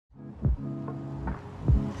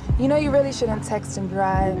You know you really shouldn't text and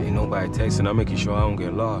drive. Ain't nobody texting. I'm making sure I don't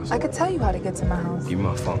get lost. I could tell you how to get to my house. Give me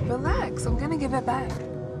my phone. Relax, I'm gonna give it back.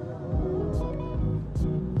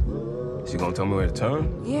 She gonna tell me where to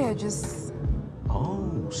turn? Yeah, just...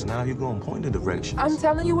 Oh, so now you're gonna point the directions. I'm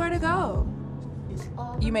telling you where to go.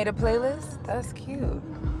 You made a playlist? That's cute.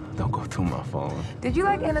 Don't go through my phone. Did you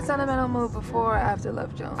like In a Sentimental Mood before or after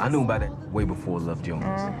Love Jones? I knew about it way before Love Jones.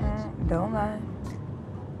 Don't lie.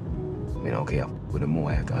 I mean, okay, I with it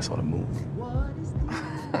more after I saw the movie.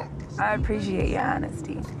 I appreciate your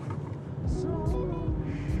honesty.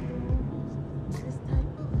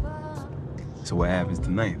 So what happens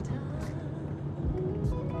tonight?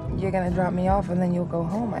 You're gonna drop me off and then you'll go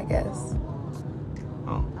home, I guess.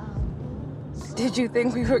 Oh. Did you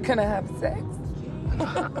think we were gonna have sex?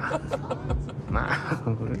 Nah.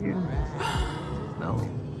 No.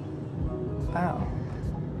 Wow.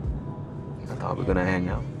 I thought we were gonna hang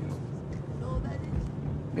out.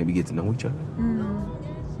 Maybe get to know each other.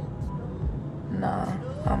 Nah,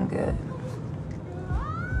 I'm good.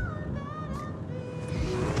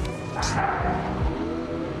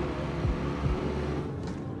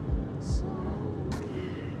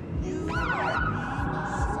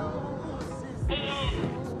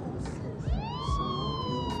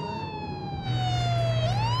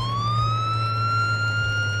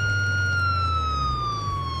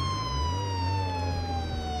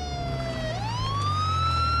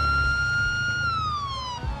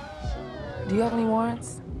 Do you have any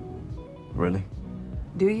warrants? Really?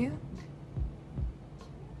 Do you?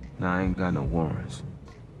 Nah, I ain't got no warrants.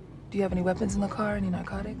 Do you have any weapons in the car? Any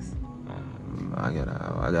narcotics? I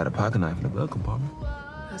got a pocket knife in the glove compartment.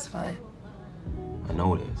 That's fine. I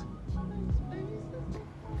know it is.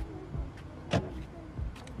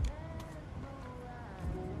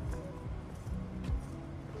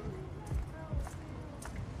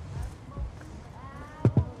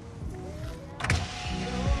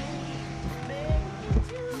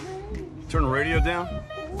 Turn the radio down.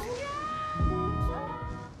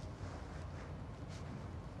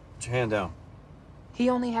 Put your hand down. He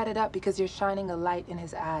only had it up because you're shining a light in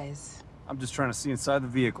his eyes. I'm just trying to see inside the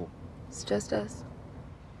vehicle. It's just us.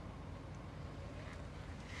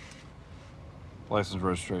 License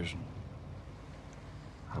registration.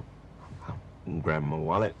 I'm grabbing my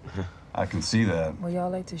wallet. I can see that. Well, y'all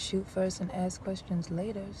like to shoot first and ask questions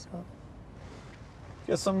later, so...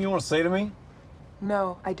 Got something you want to say to me?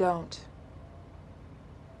 No, I don't.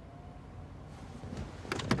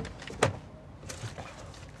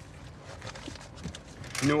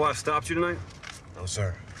 You know why I stopped you tonight? No,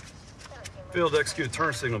 sir. Failed to execute a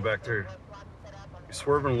turn signal back there. You're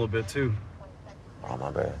swerving a little bit, too. Oh,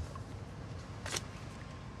 my bad.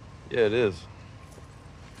 Yeah, it is.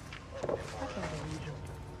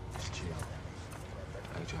 Just chill.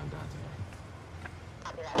 I ain't trying to die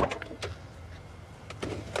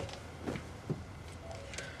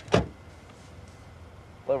tonight.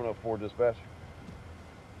 1104 dispatch.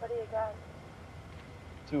 What do you got?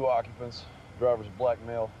 2 occupants. Driver's black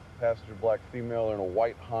male, passenger black female. They're in a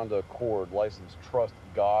white Honda Accord, license Trust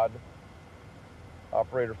God.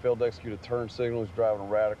 Operator failed to execute a turn signal. He's driving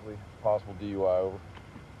erratically. Possible DUI, over.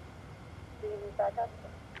 Do you need backup?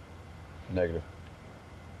 Negative.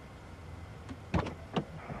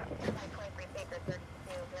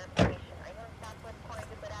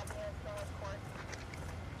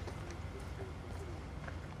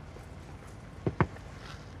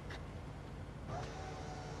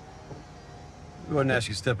 Go ahead and ask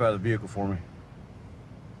you to step out of the vehicle for me.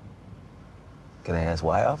 Can I ask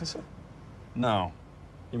why, officer? No,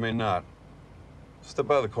 you may not.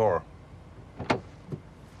 Step out of the car.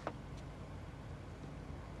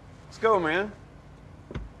 Let's go, man.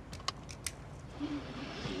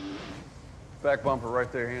 Back bumper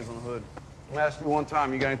right there, hands on the hood. I'm gonna ask you one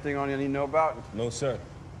time, you got anything on you I need to know about? No, sir.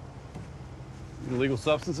 Illegal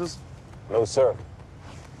substances? No, sir.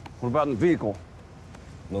 What about in the vehicle?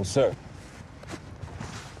 No, sir.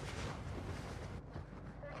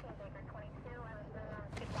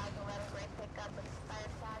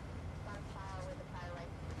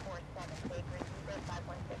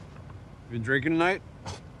 You been drinking tonight?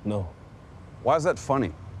 No, Why is that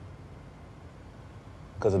funny?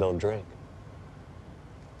 because I don't drink.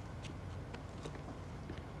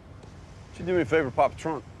 Would you do me a favor, pop the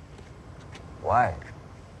trunk? Why?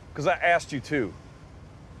 Because I asked you to.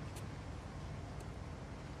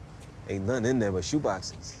 Ain't nothing in there but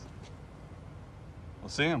shoeboxes.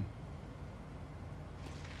 Let's see him.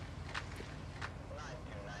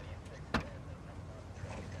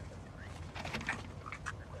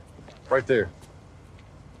 Right there.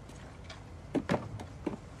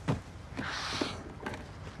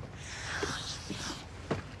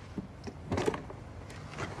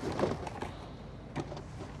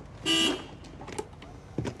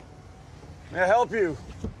 I help you?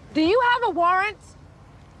 Do you have a warrant?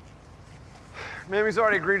 Mammy's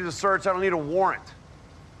already agreed to the search. I don't need a warrant.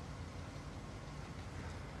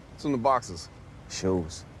 What's in the boxes?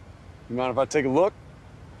 Shoes. You mind if I take a look?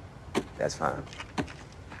 That's fine.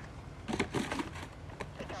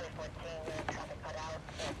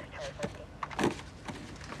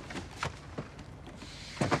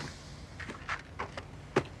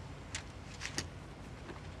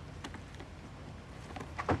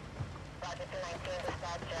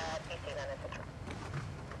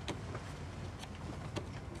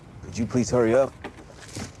 Could you please hurry up?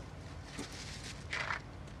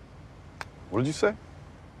 What did you say?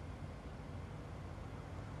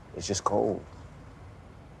 It's just cold.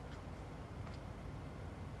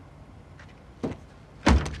 Put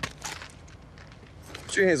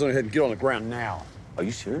your hands on your head and get on the ground now. Are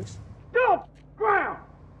you serious? Jump! Ground!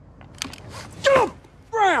 Jump!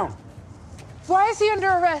 Ground! Why is he under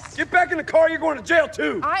arrest? Get back in the car, you're going to jail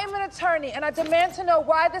too! I am an attorney, and I demand to know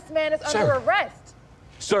why this man is under arrest.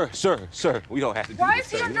 Sir, we don't have to do Why this,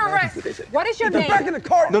 is he sir. under arrest? What is your name? Get back in the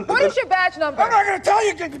car! What is your badge number? I'm not gonna tell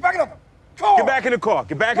you! Get back in the car! Get back in the car.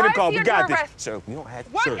 Get back in Why the car. is he We got under this. arrest? Sir, we don't have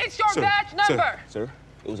to. What sir, is your sir, badge number? Sir,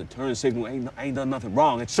 it was a turn signal. I ain't done nothing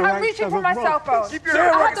wrong. It's I'm reaching for my cell phone. Keep your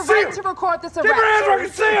hands I where I have can the see right him. to record this arrest. Keep your hands where I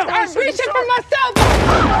can see him! I'm reaching for my cell phone.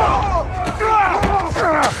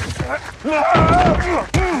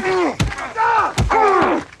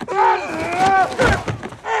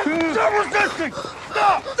 Stop resisting!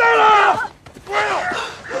 Stop! Stand up! Will!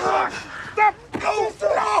 Stop! No!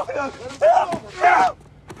 Stop! Stop!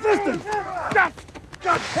 Listen! Stop!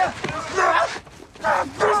 Stop! Stop!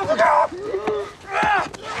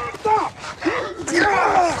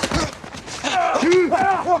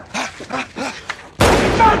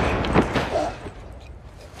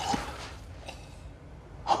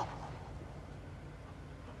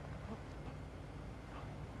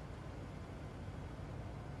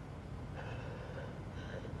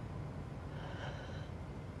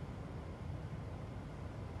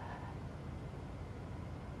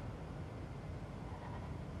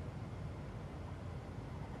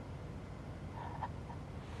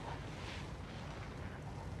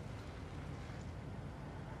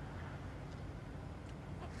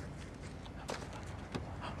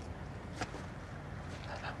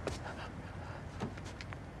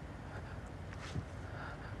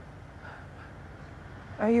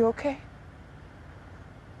 Are you okay?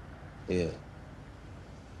 Yeah.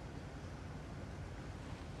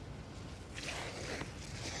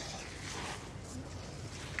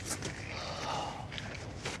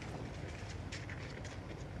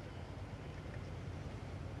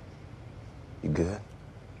 You good?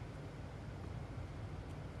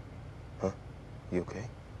 Huh? You okay?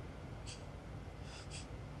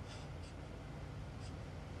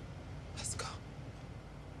 Let's go.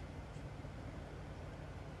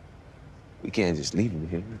 We can't just leave him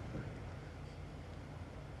here.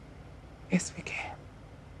 Yes, we can.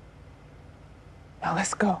 Now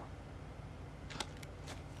let's go.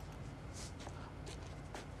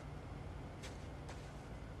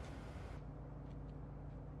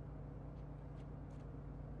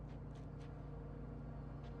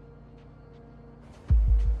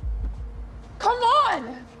 Come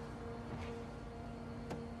on!